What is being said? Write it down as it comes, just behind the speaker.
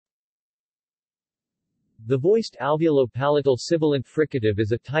The voiced alveolo-palatal sibilant fricative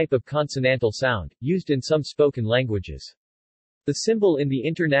is a type of consonantal sound, used in some spoken languages. The symbol in the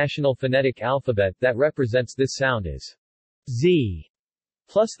International Phonetic Alphabet that represents this sound is Z,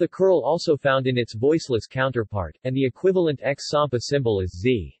 plus the curl also found in its voiceless counterpart, and the equivalent X-Sampa symbol is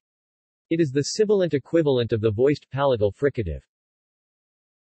Z. It is the sibilant equivalent of the voiced palatal fricative.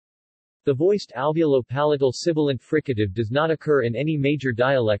 The voiced alveolo-palatal sibilant fricative does not occur in any major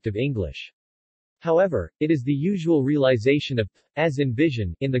dialect of English. However, it is the usual realization of p, as in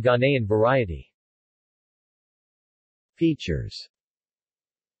vision, in the Ghanaian variety. Features.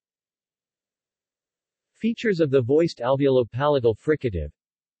 Features of the voiced alveolo-palatal fricative.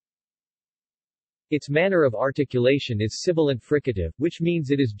 Its manner of articulation is sibilant fricative, which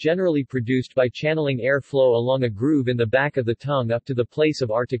means it is generally produced by channeling air flow along a groove in the back of the tongue up to the place of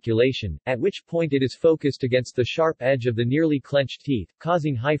articulation, at which point it is focused against the sharp edge of the nearly clenched teeth,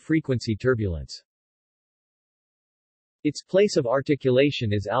 causing high-frequency turbulence. Its place of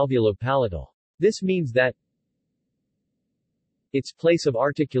articulation is alveolo-palatal. This means that its place of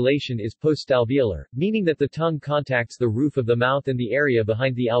articulation is postalveolar, meaning that the tongue contacts the roof of the mouth and the area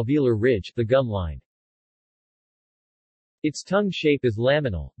behind the alveolar ridge, the gum line. Its tongue shape is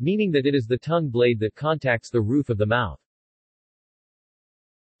laminal, meaning that it is the tongue blade that contacts the roof of the mouth.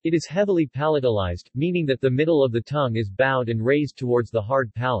 It is heavily palatalized, meaning that the middle of the tongue is bowed and raised towards the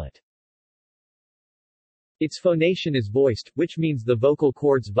hard palate. Its phonation is voiced, which means the vocal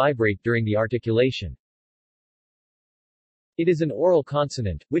cords vibrate during the articulation. It is an oral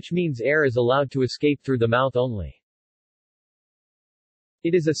consonant, which means air is allowed to escape through the mouth only.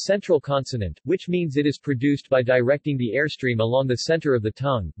 It is a central consonant, which means it is produced by directing the airstream along the center of the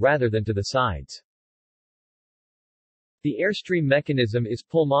tongue, rather than to the sides. The airstream mechanism is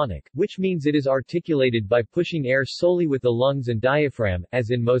pulmonic, which means it is articulated by pushing air solely with the lungs and diaphragm,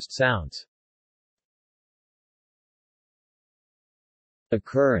 as in most sounds.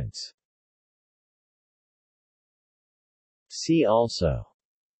 Occurrence. See also: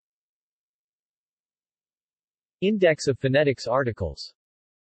 Index of phonetics articles.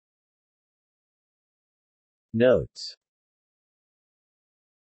 Notes.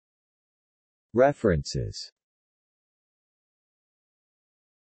 References.